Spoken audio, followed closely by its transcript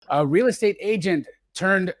a real estate agent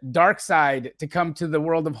turned dark side to come to the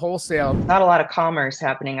world of wholesale. Not a lot of commerce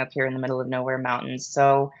happening up here in the middle of nowhere mountains.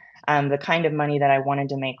 So the kind of money that I wanted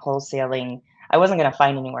to make wholesaling, I wasn't going to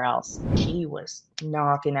find anywhere else. She was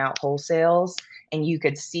knocking out wholesales and you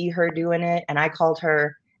could see her doing it. And I called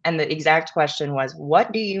her and the exact question was,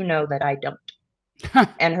 what do you know that I don't?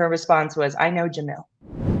 And her response was, I know Jamil.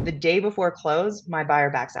 The day before close, my buyer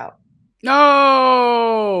backs out.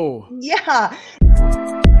 No! Yeah.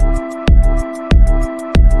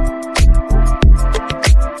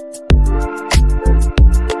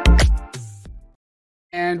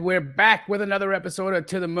 And we're back with another episode of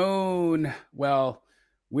To the Moon. Well,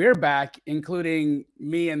 we're back, including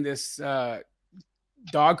me and this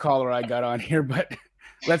dog collar I got on here. But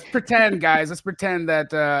let's pretend, guys. Let's pretend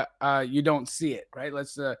that you don't see it, right?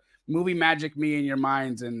 Let's movie magic me in your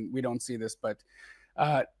minds, and we don't see this. But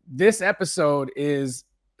this episode is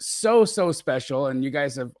so special, and you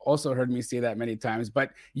guys have also heard me say that many times.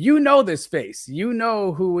 But you know this face. You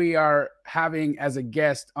know who we are having as a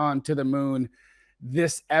guest on To the Moon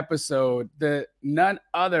this episode, the none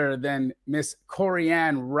other than Miss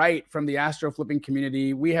Corianne Wright from the Astro Flipping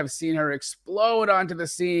community. We have seen her explode onto the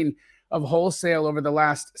scene of wholesale over the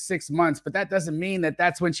last 6 months, but that doesn't mean that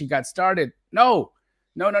that's when she got started. No,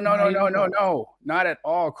 not at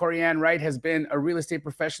all. Corianne Wright has been a real estate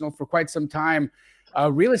professional for quite some time,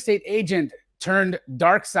 a real estate agent turned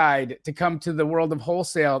dark side to come to the world of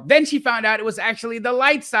wholesale. Then she found out it was actually the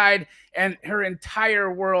light side, and her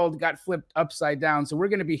entire world got flipped upside down. So we're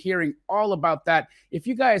going to be hearing all about that. If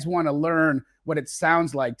you guys want to learn what it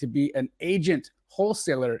sounds like to be an agent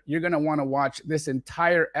wholesaler, you're going to want to watch this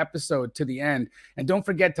entire episode to the end. And don't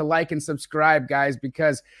forget to like and subscribe, guys,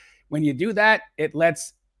 because when you do that, it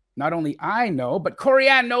lets not only I know, but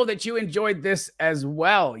Corianne know that you enjoyed this as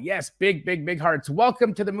well. Yes, big hearts.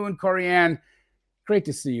 Welcome to the Moon, Corianne. Great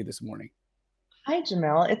to see you this morning. Hi,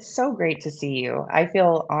 Jamil. It's so great to see you. I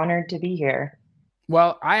feel honored to be here.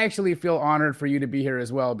 Well, I actually feel honored for you to be here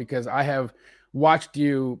as well, because I have watched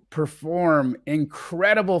you perform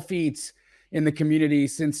incredible feats in the community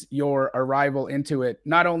since your arrival into it.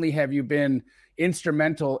 Not only have you been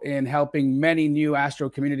instrumental in helping many new Astro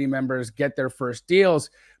community members get their first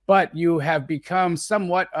deals, but you have become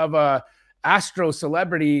somewhat of a Astro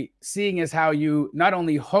celebrity, seeing as how you not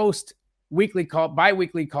only host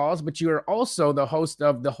bi-weekly calls, but you are also the host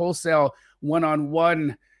of the Wholesale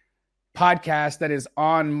One-on-One podcast that is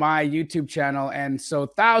on my YouTube channel. And so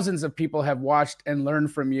thousands of people have watched and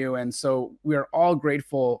learned from you. And so we're all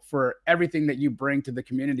grateful for everything that you bring to the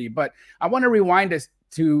community. But I want to rewind us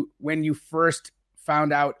to when you first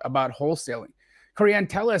found out about wholesaling. Corianne,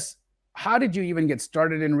 tell us, how did you even get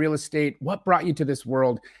started in real estate? What brought you to this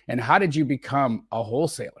world? And how did you become a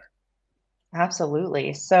wholesaler?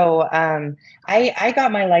 Absolutely. So I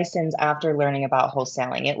got my license after learning about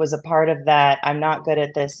wholesaling. It was a part of that I'm not good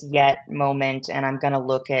at this yet moment, and I'm going to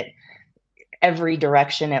look at every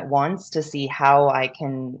direction at once to see how I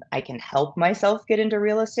can help myself get into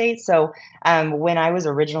real estate. So when I was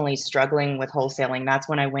originally struggling with wholesaling, that's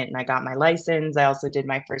when I went and I got my license. I also did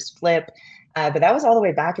my first flip, but that was all the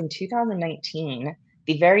way back in 2019.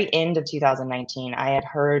 The very end of 2019, I had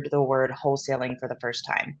heard the word wholesaling for the first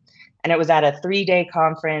time. And it was at a 3-day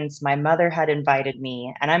conference. My mother had invited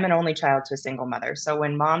me, and I'm an only child to a single mother. So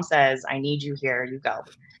when mom says, I need you here, you go.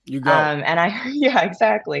 You go. Yeah,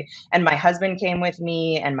 exactly. And my husband came with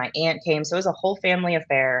me and my aunt came. So it was a whole family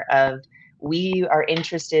affair of, we are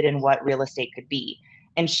interested in what real estate could be.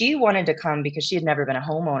 And she wanted to come because she had never been a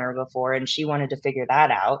homeowner before, and she wanted to figure that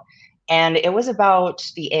out. And it was about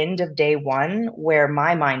the end of day one where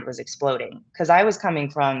my mind was exploding, because I was coming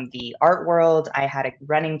from the art world. I had a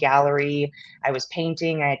running gallery. I was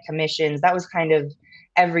painting. I had commissions. That was kind of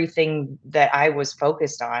everything that I was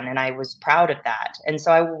focused on. And I was proud of that. And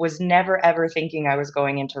so I was never, ever thinking I was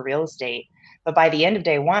going into real estate. But by the end of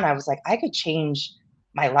day one, I was like, I could change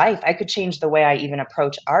my life. I could change the way I even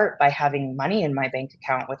approach art by having money in my bank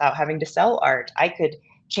account without having to sell art. I could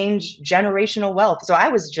change generational wealth. So I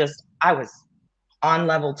was on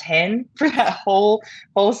level 10 for that whole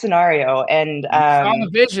scenario. And you saw the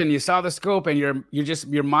vision, you saw the scope, and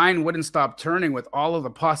your mind wouldn't stop turning with all of the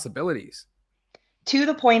possibilities. To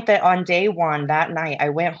the point that on day one, that night, I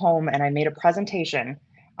went home and I made a presentation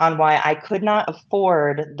on why I could not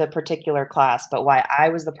afford the particular class, but why I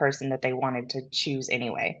was the person that they wanted to choose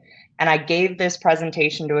anyway. And I gave this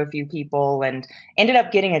presentation to a few people and ended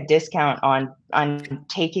up getting a discount on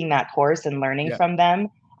taking that course and learning from them.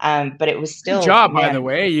 But it was still good job, by the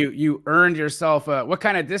way. You earned yourself what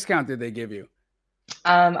kind of discount did they give you?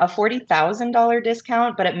 A $40,000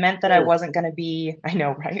 discount, but it meant that I wasn't going to be, I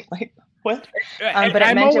know, right? Like What? And But it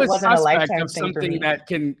I'm meant it always wasn't a suspect lifetime of thing for something me. that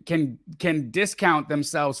can discount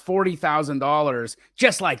themselves $40,000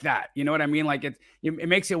 just like that. You know what I mean? Like it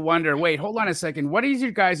makes you wonder. Wait, hold on a second. What is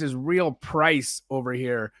your guys' real price over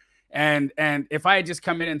here? And if I had just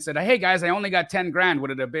come in and said, "Hey guys, I only got 10 grand,"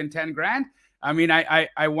 would it have been 10 grand? I mean, I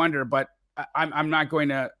wonder, but I'm not going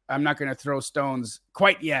to throw stones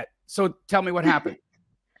quite yet. So tell me what happened.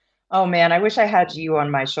 Oh man, I wish I had you on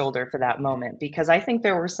my shoulder for that moment because I think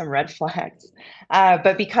there were some red flags.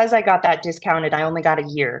 But because I got that discounted, I only got a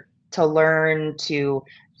year to learn to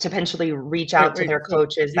potentially reach Wait, out to wait. their So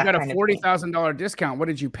coaches, you that got a kind of thing. $40,000 discount. What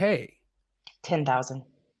did you pay? 10,000.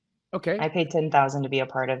 Okay. I paid 10,000 to be a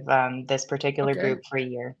part of this particular Okay. group for a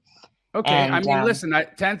year. Okay. I And mean, listen,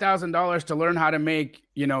 $10,000 to learn how to make,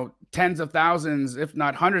 tens of thousands, if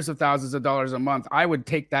not hundreds of thousands of dollars a month. I would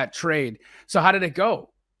take that trade. So how did it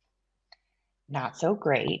go? not so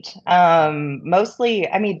great. Oh, Mostly,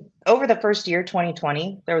 I mean, over the first year,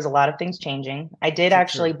 2020, there was a lot of things changing. I did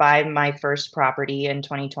actually true. buy my first property in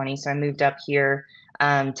 2020, so I moved up here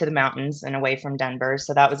to the mountains and away from Denver.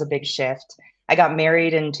 So that was a big shift. I got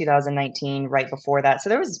married in 2019, right before that. So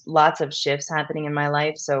there was lots of shifts happening in my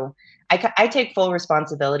life. So I take full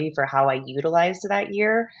responsibility for how I utilized that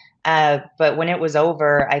year. But when it was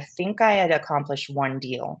over, I think I had accomplished one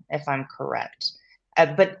deal, if I'm correct.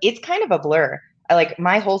 But it's kind of a blur. Like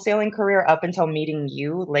my wholesaling career up until meeting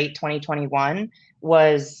you late 2021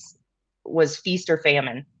 was was feast or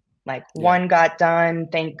famine. Like Yeah. one got done,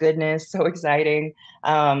 thank goodness, so exciting.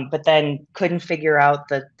 But then couldn't figure out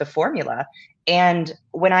the formula. And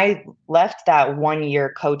when I left that 1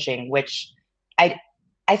 year coaching, which I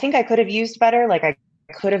I think I could have used better, like I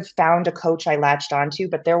could have found a coach I latched onto,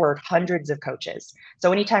 but there were hundreds of coaches.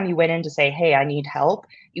 So anytime you went in to say, "Hey, I need help,"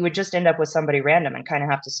 you would just end up with somebody random and kind of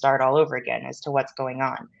have to start all over again as to what's going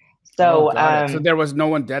on. Oh, So, got it. So there was no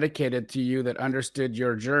one dedicated to you that understood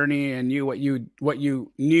your journey and knew what you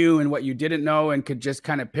knew and what you didn't know and could just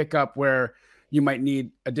kind of pick up where you might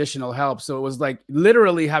need additional help. So it was like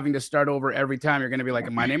literally having to start over every time. You're going to be like,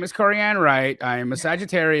 "My name is Corianne Wright. I am a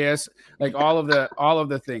Sagittarius." Like all of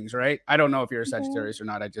the things, right? I don't know if you're a Sagittarius or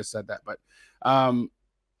not. I just said that, but um,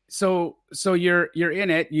 so you're in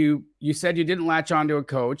it. You said you didn't latch onto a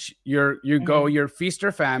coach. mhm, You're feast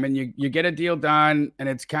or famine. You get a deal done, and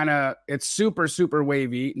it's super super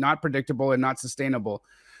wavy, not predictable, and not sustainable.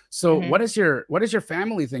 So mhm. what does your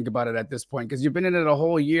family think about it at this point? Because you've been in it a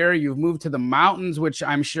whole year. You've moved to the mountains, which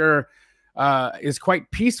I'm sure is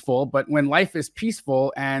quite peaceful. But when life is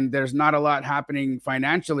peaceful and there's not a lot happening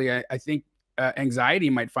financially, I think anxiety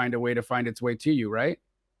might find a way to find its way to you, right?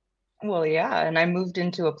 Well, yeah, and I moved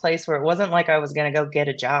into a place where it wasn't like I was going to go get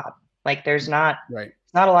a job. Like Right.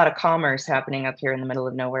 there's not a lot of commerce happening up here in the middle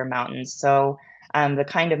of nowhere mountains. So, the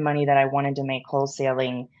kind of money that I wanted to make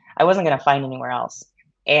wholesaling, I wasn't going to find anywhere else.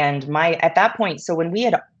 And my at that point, so when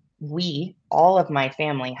we all of my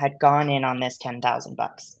family had gone in on this 10,000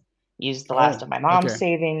 bucks. Used the last Oh, of my mom's okay.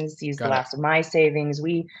 savings, used the Got it. last of my savings.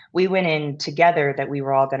 We went in together that we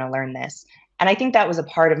were all going to learn this. And I think that was a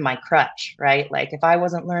part of my crutch, right? Like if I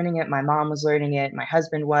wasn't learning it, my mom was learning it, my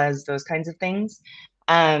husband was, those kinds of things.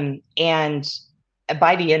 And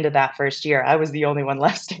by the end of that first year, I was the only one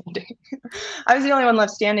left standing. I was the only one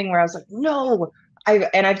left standing where I was like, no.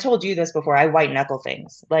 I've told you this before, I white knuckle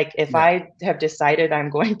things. Like if Yeah. I have decided I'm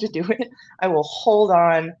going to do it, I will hold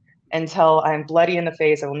on until I'm bloody in the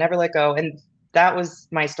face. I will never let go. And that was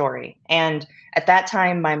my story. And at that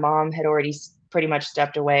time, my mom had already pretty much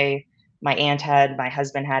stepped away. My aunt had, my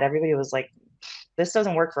husband had, everybody was like, this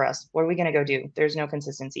doesn't work for us. What are we going to go do? There's no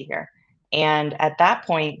consistency here. And at that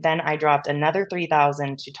point, then I dropped another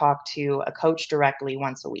 3,000 to talk to a coach directly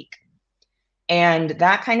once a week. And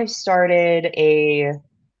that kind of started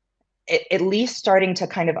at least starting to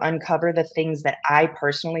kind of uncover the things that I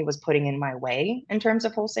personally was putting in my way in terms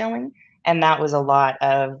of wholesaling. And that was a lot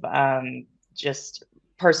of just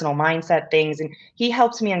personal mindset things. And he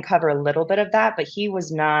helped me uncover a little bit of that, but he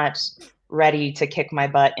was not ready to kick my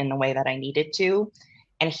butt in the way that I needed to.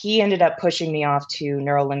 And he ended up pushing me off to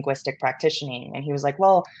neuro linguistic practicing. And he was like,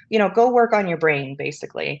 well, go work on your brain,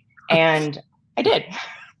 basically. And I did.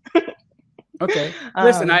 Okay.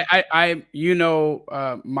 Listen,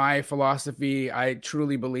 um, my philosophy. I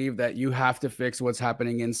truly believe that you have to fix what's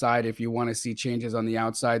happening inside if you want to see changes on the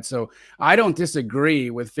outside. So I don't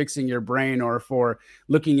disagree with fixing your brain or for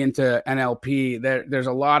looking into NLP. There's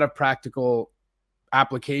a lot of practical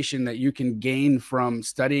application that you can gain from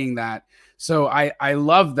studying that. So I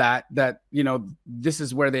love that this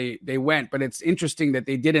is where they went, but it's interesting that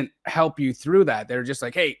they didn't help you through that. They're just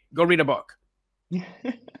like, hey, go read a book.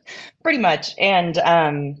 pretty much. And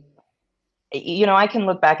I can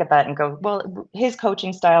look back at that and go, well, his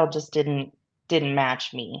coaching style just didn't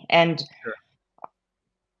match me. And Sure.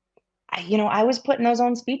 I was putting those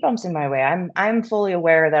own speed bumps in my way. I'm fully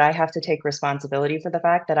aware that I have to take responsibility for the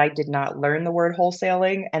fact that I did not learn the word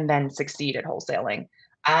wholesaling and then succeed at wholesaling.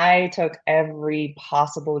 I took every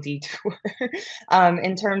possible detour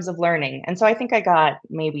in terms of learning. And so I think I got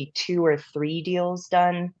maybe 2 or 3 deals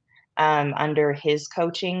done under his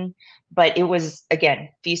coaching, but it was, again,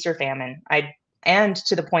 feast or famine. And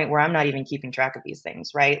to the point where I'm not even keeping track of these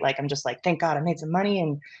things, right? Like I'm just like, thank God I made some money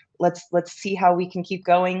and let's see how we can keep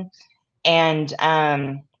going. And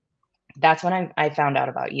that's when I found out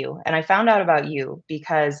about you. And I found out about you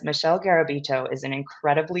because Michelle Garabito is an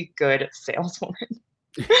incredibly good saleswoman.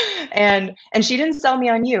 And she didn't sell me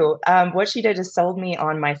on you. What she did is sold me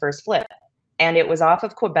on my first flip. And it was off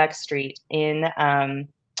of Quebec Street in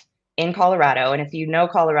Colorado. And if you know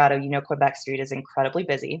Colorado, you know Quebec Street is incredibly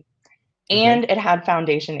busy. Okay. And it had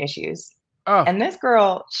foundation issues. Oh, And this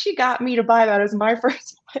girl, she got me to buy that as my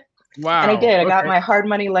first. And I wow. did. I got Okay. my hard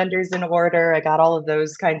money lenders in order. I got all of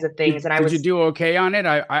those kinds of things. And I Did you was, do okay on it?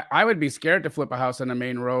 I would be scared to flip a house on the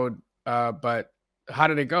main road. But how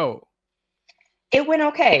did it go? it went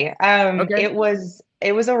okay. Okay. It was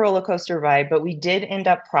a roller coaster ride, but we did end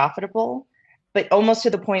up profitable, but almost to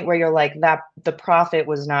the point where you're like that the profit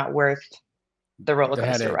was not worth the roller The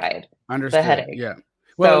coaster headache. ride, the Understood. headache. Yeah.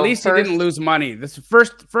 Well, at So least you didn't first, lose money. This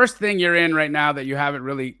first thing you're in right now that you haven't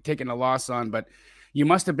really taken a loss on, but you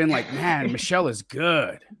must have been like, man, Michelle is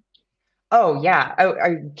good. oh yeah,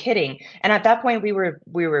 are you kidding? And at that point, we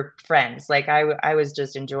were friends. Like I was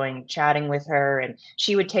just enjoying chatting with her, and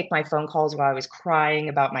she would take my phone calls while I was crying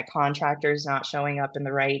about my contractors not showing up in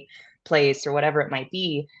the right place or whatever it might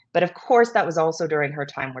be. But of course, that was also during her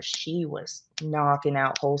time where she was knocking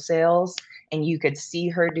out wholesales, and you could see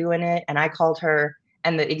her doing it. And I called her,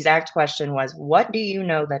 and the exact question was, "What do you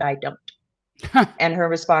know that I don't?" And her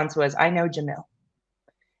response was, "I know Jamil."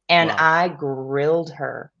 And Wow. I grilled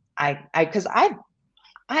her. Because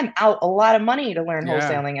I'm out a lot of money to learn Yeah.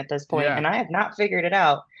 wholesaling at this point, Yeah. and I have not figured it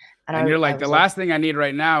out. And And you're I like, the was like, last thing I need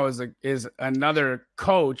right now is another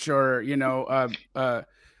coach or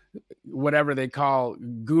whatever they call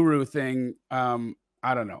guru thing.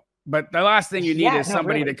 I don't know. But the last thing you need yeah, is no,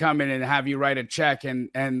 somebody to really. come in and have you write a check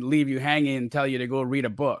and leave you hanging and tell you to go read a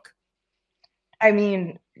book. I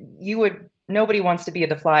mean, nobody wants to be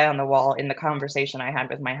the fly on the wall in the conversation I had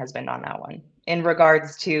with my husband on that one in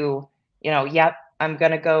regards to, yep, I'm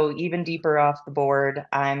going to go even deeper off the board.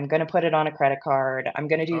 I'm going to put it on a credit card. I'm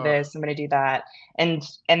going to do Oh, this. I'm going to do that. And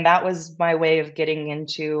that was my way of getting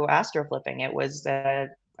into astro flipping. It was a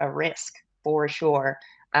risk for sure.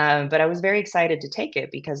 But I was very excited to take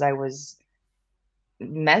it because I was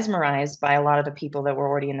mesmerized by a lot of the people that were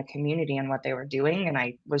already in the community and what they were doing. And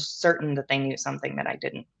I was certain that they knew something that I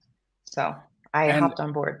didn't. So I and hopped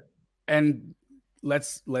on board. and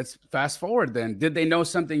let's fast forward then. Did they know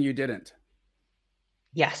something you didn't?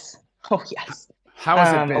 Yes. Oh, yes. How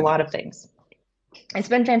has it A been? lot of things. It's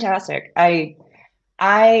been fantastic. I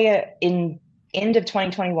in end of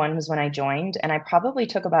 2021 was when I joined, and I probably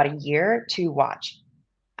took about a year to watch.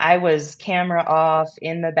 I was camera off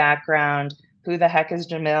in the background. Who the heck is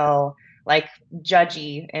Jamil? Like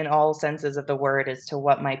judgy in all senses of the word as to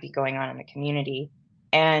what might be going on in the community.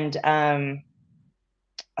 And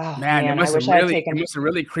oh Man, man, I wish I had it taken. must have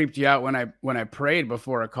really creeped you out when I prayed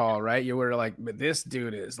before a call, right? You were like, but this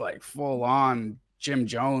dude is like full on Jim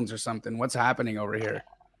Jones or something. What's happening over here?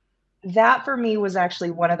 That for me was actually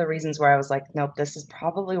one of the reasons where I was like, nope, this is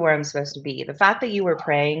probably where I'm supposed to be. The fact that you were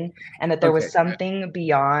praying and that there Okay, was good. something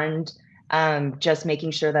beyond just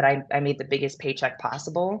making sure that I made the biggest paycheck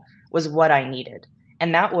possible was what I needed.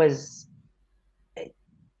 And that was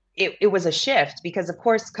it was a shift because of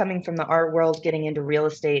course coming from the art world, getting into real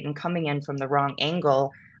estate and coming in from the wrong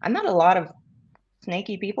angle, I met a lot of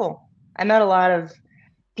snaky people. I met a lot of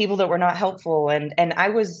people that were not helpful, and I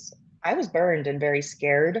was burned and very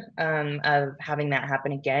scared of having that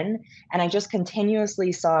happen again. And I just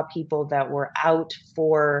continuously saw people that were out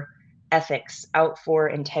for ethics, out for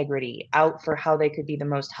integrity, out for how they could be the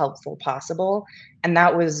most helpful possible. And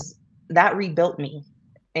that rebuilt me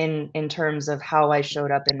in terms of how I showed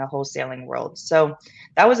up in the wholesaling world. So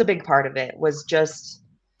that was a big part of it, was just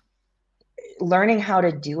learning how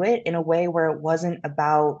to do it in a way where it wasn't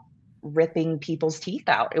about ripping people's teeth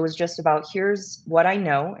out. It was just about, here's what I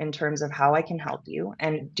know in terms of how I can help you,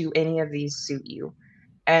 and do any of these suit you?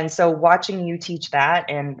 And so watching you teach that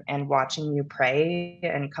and watching you pray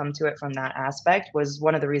and come to it from that aspect was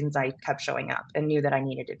one of the reasons I kept showing up and knew that I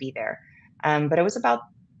needed to be there. But it was about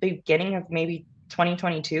the beginning of maybe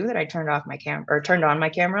 2022 that I turned on my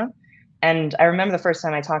camera, And I remember the first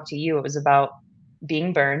time I talked to you, it was about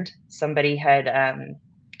being burned. Somebody had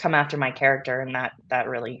come after my character, and that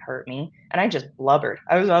really hurt me. And I just blubbered.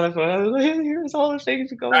 I was on the phone. I was like, here's all the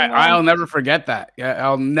things going on. I'll never forget that. Yeah,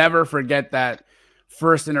 I'll never forget that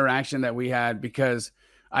first interaction that we had because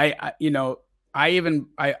you know,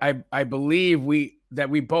 I believe we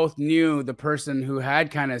both knew the person who had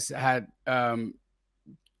kind of had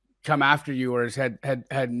come after you or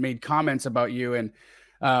had made comments about you, and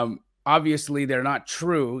obviously they're not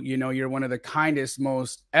true. You know, you're one of the kindest,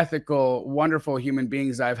 most ethical, wonderful human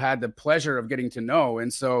beings I've had the pleasure of getting to know,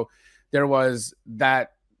 and so there was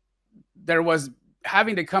that there was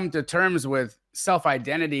having to come to terms with self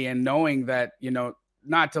identity and knowing that, you know,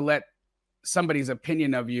 not to let somebody's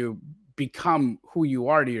opinion of you become who you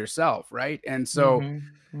are to yourself, right? And so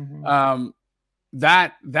Mm-hmm. Mm-hmm. um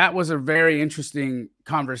that was a very interesting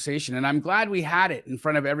conversation, and I'm glad we had it in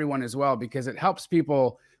front of everyone as well, because it helps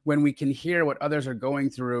people when we can hear what others are going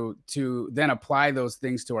through to then apply those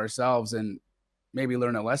things to ourselves and maybe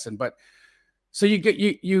learn a lesson. But so you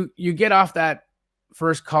get off that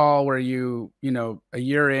first call where you know, a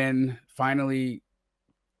year in, finally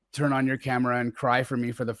turn on your camera and cry for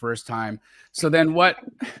me for the first time. So then what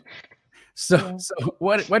Yeah. so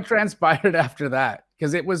what transpired after that?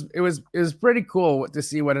 Because it was pretty cool to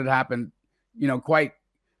see what had happened, you know, quite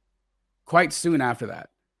soon after that.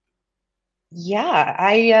 Yeah,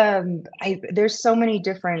 I there's so many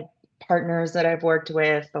different partners that I've worked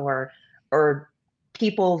with, or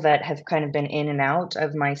people that have kind of been in and out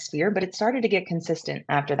of my sphere, but it started to get consistent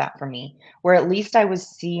after that for me, where at least I was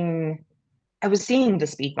seeing the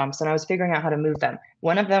speed bumps and I was figuring out how to move them.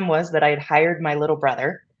 One of them was that I had hired my little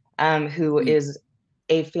brother, who Mm, is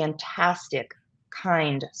a fantastic,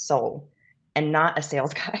 kind soul and not a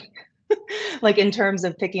sales guy. Like in terms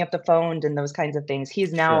of picking up the phone and those kinds of things. He's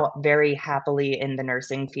sure. now very happily in the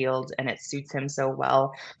nursing field and it suits him so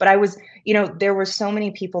well. But I was, there were so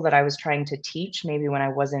many people that I was trying to teach maybe when I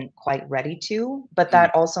wasn't quite ready to, but Mm.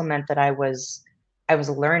 that also meant that I was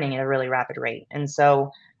learning at a really rapid rate. And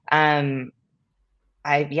so um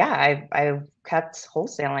I've kept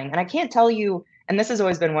wholesaling, and I can't tell you, and this has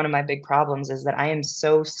always been one of my big problems, is that I am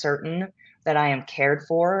so certain that I am cared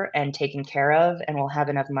for and taken care of and will have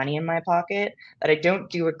enough money in my pocket that I don't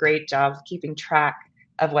do a great job of keeping track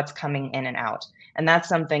of what's coming in and out. And that's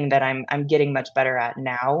something that I'm getting much better at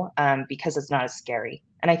now, because it's not as scary.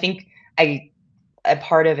 And I think I a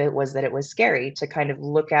part of it was that it was scary to kind of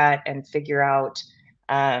look at and figure out.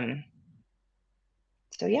 Um,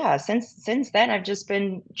 so yeah, since then I've just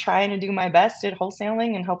been trying to do my best at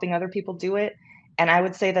wholesaling and helping other people do it. And I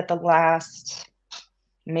would say that the last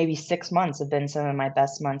maybe 6 months have been some of my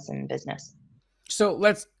best months in business. So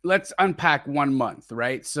let's unpack 1 month,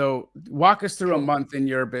 right? So walk us through a Cool. month in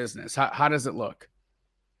your business. How does it look?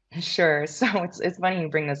 Sure. So it's funny you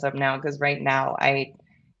bring this up now because right now I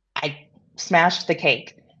smashed the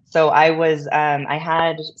cake. So I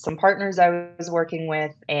had some partners I was working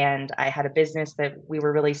with, and I had a business that we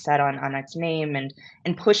were really set on its name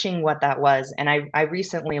and pushing what that was. And I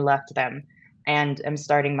recently left them and am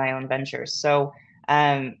starting my own ventures. So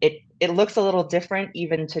it looks a little different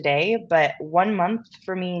even today, but 1 month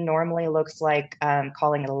for me normally looks like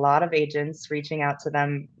calling a lot of agents, reaching out to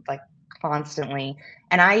them like constantly.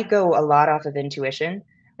 And I go a lot off of intuition.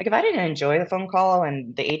 Like if I didn't enjoy the phone call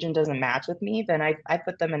and the agent doesn't match with me, then I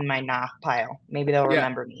put them in my nah pile. Maybe they'll Yeah,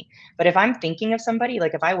 remember me. But if I'm thinking of somebody,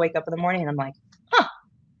 like if I wake up in the morning and I'm like, huh,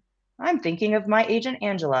 I'm thinking of my agent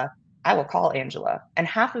Angela, I will call Angela. And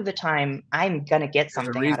half of the time I'm gonna get there's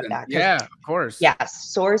a something out of reason. that. Because Yeah, of course. yes,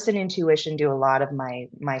 source and intuition do a lot of my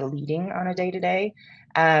leading on a day to day.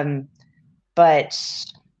 But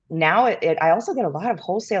now I also get a lot of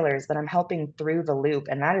wholesalers that I'm helping through the loop,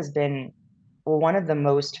 and that has been one of the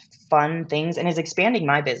most fun things and is expanding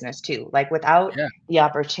my business too. Like without Yeah. the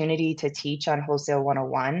opportunity to teach on Wholesale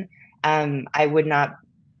 101, I would not,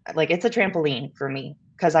 like, it's a trampoline for me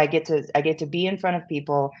because I get to be in front of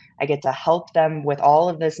people. I get to help them with all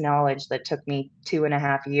of this knowledge that took me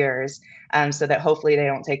 2.5 years, so that hopefully they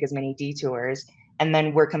don't take as many detours, and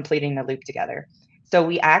then we're completing the loop together. So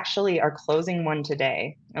we actually are closing one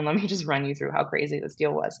today, and let me just run you through how crazy this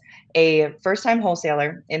deal was. A first-time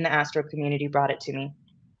wholesaler in the Astro community brought it to me,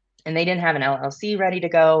 and they didn't have an LLC ready to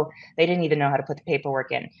go. They didn't even know how to put the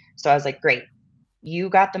paperwork in. So I was like, great, you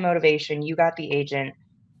got the motivation, you got the agent.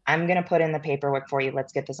 I'm going to put in the paperwork for you.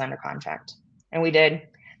 Let's get this under contract. And we did.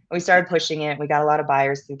 We started pushing it. We got a lot of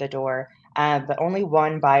buyers through the door, but only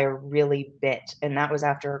one buyer really bit, and that was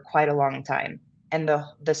after quite a long time. And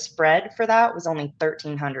the spread for that was only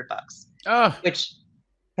 $1,300, Oh, which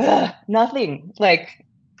nothing. Like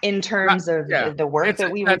in Not, terms of yeah, the work it's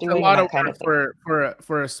that we were that's a doing and lot of that kind work of thing.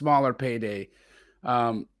 for a smaller payday.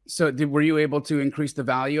 So were you able to increase the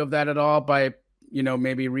value of that at all by,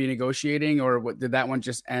 maybe renegotiating, or did that one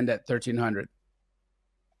just end at 1,300?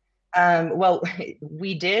 Well,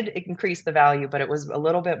 we did increase the value, but it was a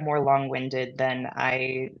little bit more long-winded than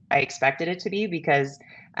I expected it to be because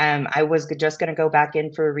I was just going to go back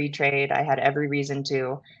in for a retrade. I had every reason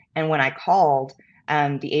to. And when I called,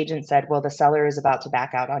 the agent said, "Well, the seller is about to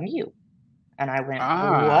back out on you." And I went,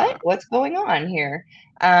 "What? Ah, What's going on here?"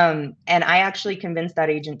 And I actually convinced that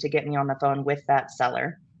agent to get me on the phone with that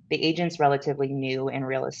seller. The agent's relatively new in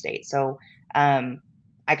real estate. So um,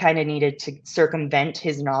 I kind of needed to circumvent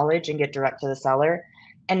his knowledge and get direct to the seller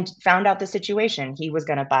and found out the situation. He was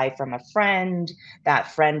going to buy from a friend.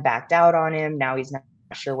 That friend backed out on him. Now he's not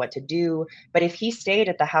sure what to do. But if he stayed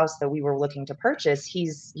at the house that we were looking to purchase,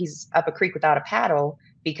 he's up a creek without a paddle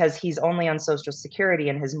because he's only on Social Security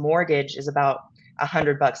and his mortgage is about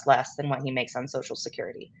 $100 less than what he makes on Social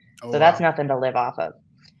Security. oh So that's wow, nothing to live off of.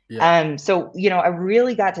 yeah. So, I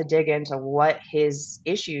really got to dig into what his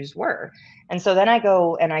issues were. And so then I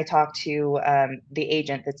go and I talk to the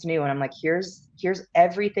agent that's new, and I'm like, here's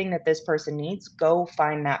everything that this person needs. Go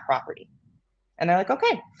find that property. And they're like,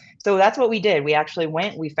 okay. So that's what we did. We actually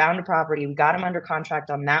went, we found a property, we got him under contract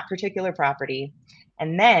on that particular property.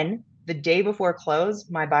 And then the day before close,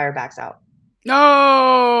 my buyer backs out.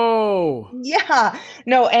 No. Yeah.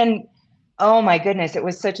 No, and oh my goodness, it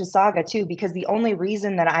was such a saga too, because the only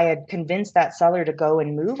reason that I had convinced that seller to go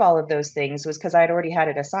and move all of those things was because I'd already had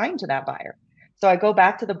it assigned to that buyer. So I go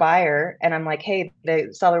back to the buyer and I'm like, hey, the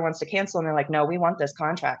seller wants to cancel. And they're like, no, we want this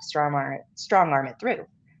contract, strong arm it through.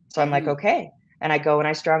 So I'm like, Mhm. okay. And I go and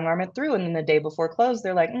I strong arm it through. And then the day before close,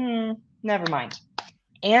 they're like, never mind.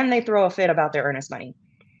 And they throw a fit about their earnest money.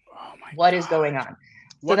 Oh my What is going gosh. on?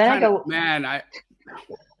 So What then I kind of go, man?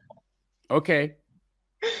 Okay.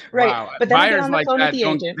 right. Wow. But then I get Buyers on the like phone with that the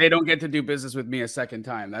don't agent. they don't get to do business with me a second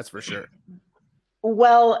time. That's for sure.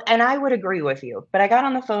 Well, and I would agree with you, but I got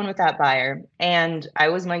on the phone with that buyer and I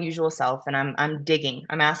was my usual self and I'm digging.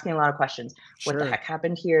 I'm asking a lot of questions. What the Sure. heck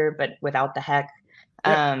happened here, but without the heck.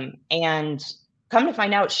 Yep. And come to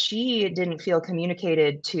find out she didn't feel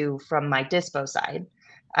communicated to from my dispo side.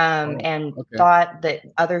 Oh, And okay. thought that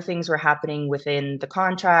other things were happening within the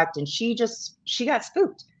contract and she got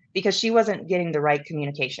spooked because she wasn't getting the right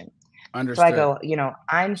communication. So I Understood. go,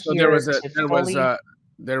 I'm So there was here a to there was fully. a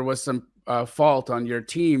there was some fault on your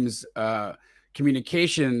team's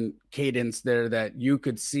communication cadence there that you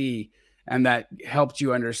could see, and that helped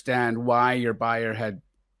you understand why your buyer had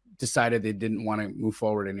decided they didn't want to move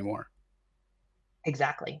forward anymore.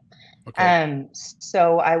 Exactly. Okay.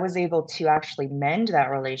 So I was able to actually mend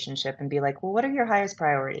that relationship and be like, well, what are your highest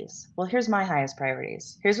priorities? Well, here's my highest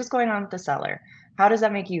priorities. Here's what's going on with the seller. How does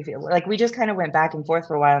that make you feel? Like we just kind of went back and forth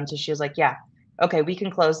for a while until she was like, yeah, okay, we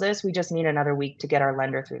can close this. We just need another week to get our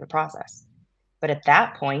lender through the process. But at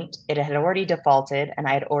that point, it had already defaulted and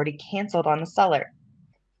I had already canceled on the seller.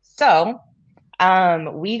 So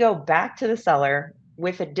we go back to the seller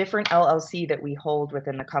with a different LLC that we hold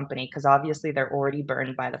within the company because obviously they're already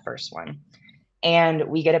burned by the first one. And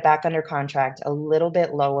we get it back under contract a little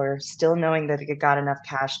bit lower, still knowing that it got enough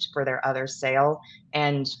cash for their other sale.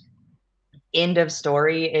 And end of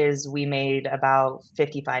story is we made about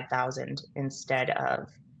 55,000 instead of,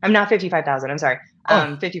 I'm not 55,000, I'm sorry,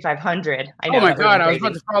 Oh, 5,500. I oh know my that would have God! been I was about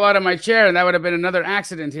crazy. to fall out of my chair, and that would have been another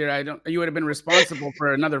accident here. I don't. You would have been responsible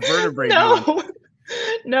for another vertebrae gone. No,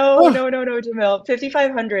 no, Oh, no, no, no, Jamil.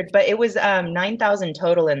 5,500, but it was 9,000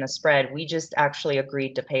 total in the spread. We just actually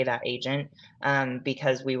agreed to pay that agent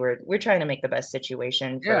because we're trying to make the best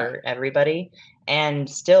situation yeah, for everybody. And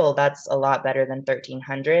still that's a lot better than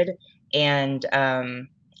 1,300 and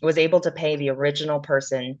was able to pay the original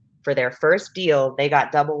person for their first deal. They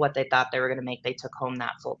got double what they thought they were going to make. They took home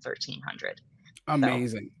that full 1,300. So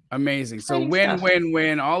amazing, amazing. So exciting win, stuff. win,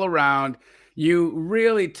 win all around. You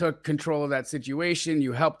really took control of that situation.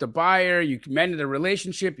 You helped the buyer. You mended the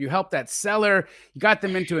relationship. You helped that seller. You got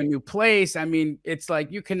them into a new place. I mean, it's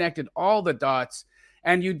like you connected all the dots,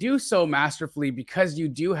 and you do so masterfully because you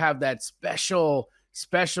do have that special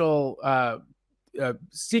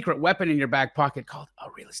secret weapon in your back pocket called a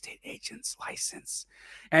real estate agent's license.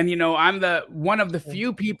 And I'm the one of the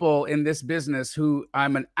few people in this business who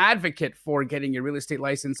I'm an advocate for getting your real estate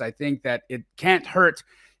license. I think that it can't hurt,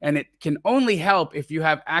 and it can only help if you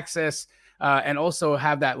have access and also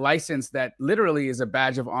have that license that literally is a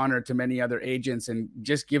badge of honor to many other agents and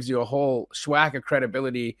just gives you a whole schwack of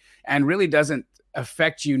credibility and really doesn't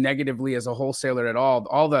affect you negatively as a wholesaler at all.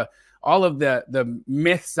 all of the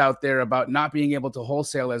myths out there about not being able to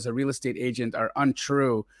wholesale as a real estate agent are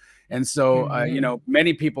untrue. And so,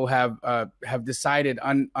 many people have decided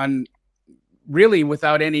really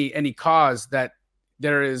without any cause that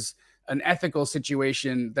there is an ethical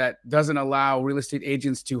situation that doesn't allow real estate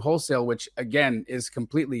agents to wholesale, which again is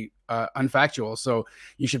completely unfactual. So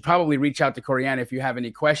you should probably reach out to Corianne if you have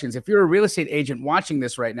any questions. If you're a real estate agent watching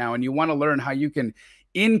this right now and you want to learn how you can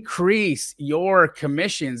increase your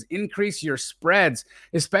commissions, increase your spreads,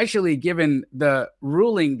 especially given the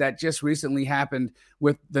ruling that just recently happened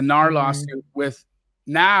with the NAR lawsuit, with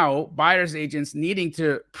now buyers agents needing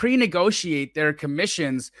to pre-negotiate their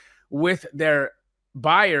commissions with their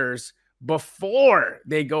buyers before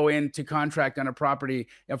they go into contract on a property.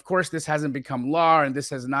 Of course, this hasn't become law, and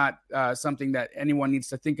this is not something that anyone needs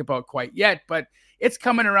to think about quite yet, but it's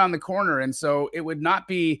coming around the corner. And so it would not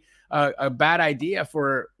be a bad idea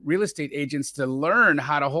for real estate agents to learn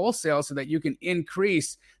how to wholesale so that you can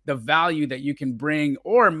increase the value that you can bring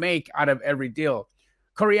or make out of every deal.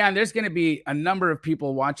 Corianne, there's going to be a number of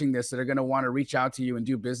people watching this that are going to want to reach out to you and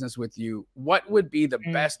do business with you. What would be the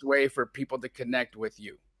best way for people to connect with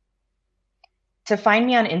you? To find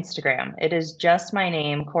me on Instagram, it is just my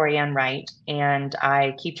name, Corianne Wright, and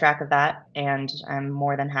I keep track of that, and I'm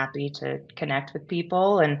more than happy to connect with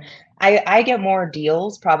people. And I get more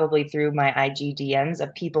deals probably through my IG DMs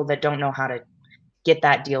of people that don't know how to get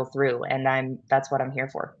that deal through, and that's what I'm here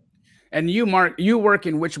for. And you work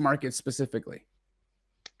in which market specifically?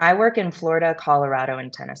 I work in Florida, Colorado,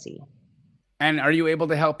 and Tennessee. And are you able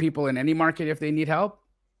to help people in any market if they need help?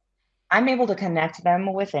 I'm able to connect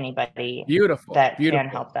them with anybody Beautiful. Can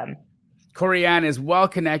help them. Corianne is well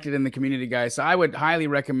connected in the community, guys. So I would highly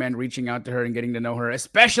recommend reaching out to her and getting to know her,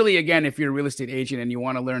 especially, again, if you're a real estate agent and you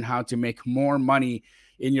want to learn how to make more money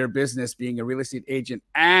in your business being a real estate agent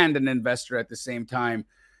and an investor at the same time.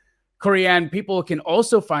 Corianne, people can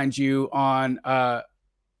also find you on a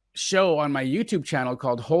show on my YouTube channel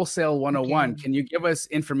called Wholesale 101. Can you give us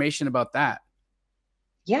information about that?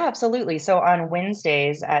 Yeah, absolutely. So on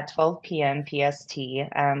Wednesdays at 12 p.m. PST,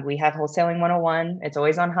 we have Wholesaling 101. It's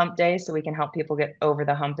always on hump day, so we can help people get over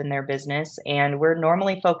the hump in their business. And we're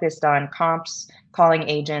normally focused on comps, calling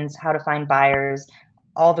agents, how to find buyers,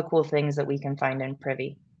 all the cool things that we can find in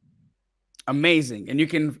Privy. Amazing. And you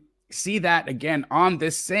can see that again on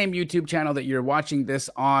this same YouTube channel that you're watching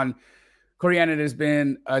this on. Corianne, it has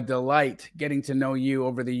been a delight getting to know you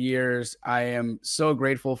over the years. I am so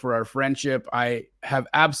grateful for our friendship. I have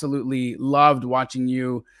absolutely loved watching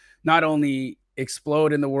you not only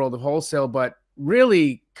explode in the world of wholesale, but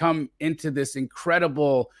really come into this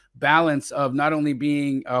incredible balance of not only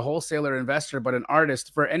being a wholesaler investor, but an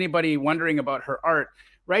artist. For anybody wondering about her art,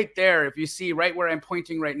 right there, if you see right where I'm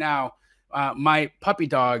pointing right now, my puppy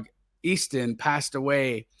dog, Easton, passed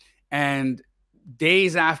away. And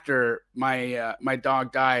days after my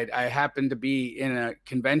dog died, I happened to be in a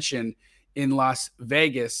convention in Las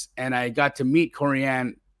Vegas, and I got to meet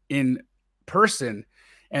Corianne in person.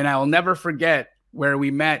 And I'll never forget where we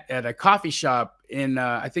met at a coffee shop in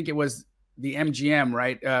I think it was the MGM,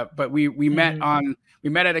 right? But we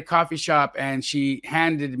met at a coffee shop, and she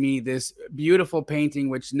handed me this beautiful painting,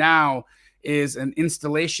 which now is an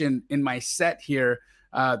installation in my set here.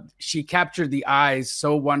 She captured the eyes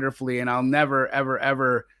so wonderfully, and I'll never, ever,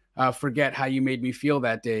 ever forget how you made me feel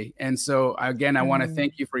that day. And so, again, I want to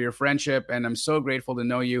thank you for your friendship, and I'm so grateful to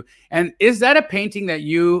know you. And is that a painting that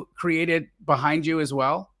you created behind you as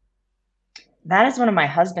well? That is one of my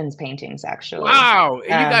husband's paintings, actually. Wow,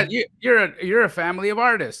 you're a family of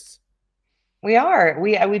artists. We are.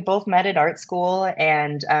 We both met at art school,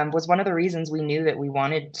 and was one of the reasons we knew that we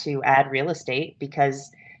wanted to add real estate,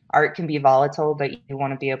 because art can be volatile, but you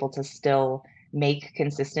want to be able to still make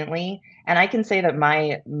consistently. And I can say that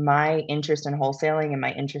my interest in wholesaling and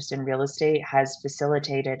my interest in real estate has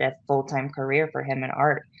facilitated a full-time career for him in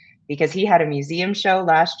art, because he had a museum show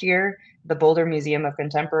last year, the Boulder Museum of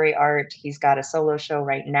Contemporary Art. He's got a solo show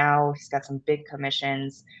right now. He's got some big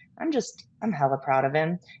commissions. I'm hella proud of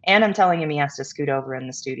him. And I'm telling him he has to scoot over in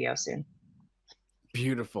the studio soon.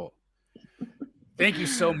 Beautiful. Thank you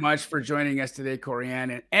so much for joining us today,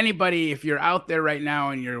 Corianne. And anybody, if you're out there right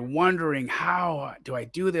now and you're wondering, how do I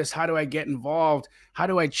do this? How do I get involved? How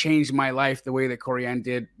do I change my life the way that Corianne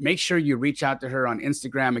did? Make sure you reach out to her on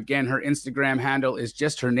Instagram. Again, her Instagram handle is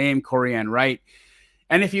just her name, Corianne Wright.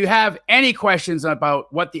 And if you have any questions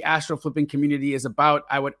about what the Astro Flipping community is about,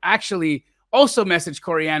 I would actually also message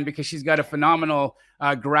Corianne, because she's got a phenomenal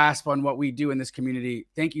grasp on what we do in this community.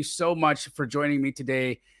 Thank you so much for joining me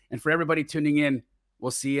today. And for everybody tuning in,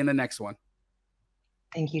 we'll see you in the next one.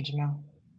 Thank you, Jamel.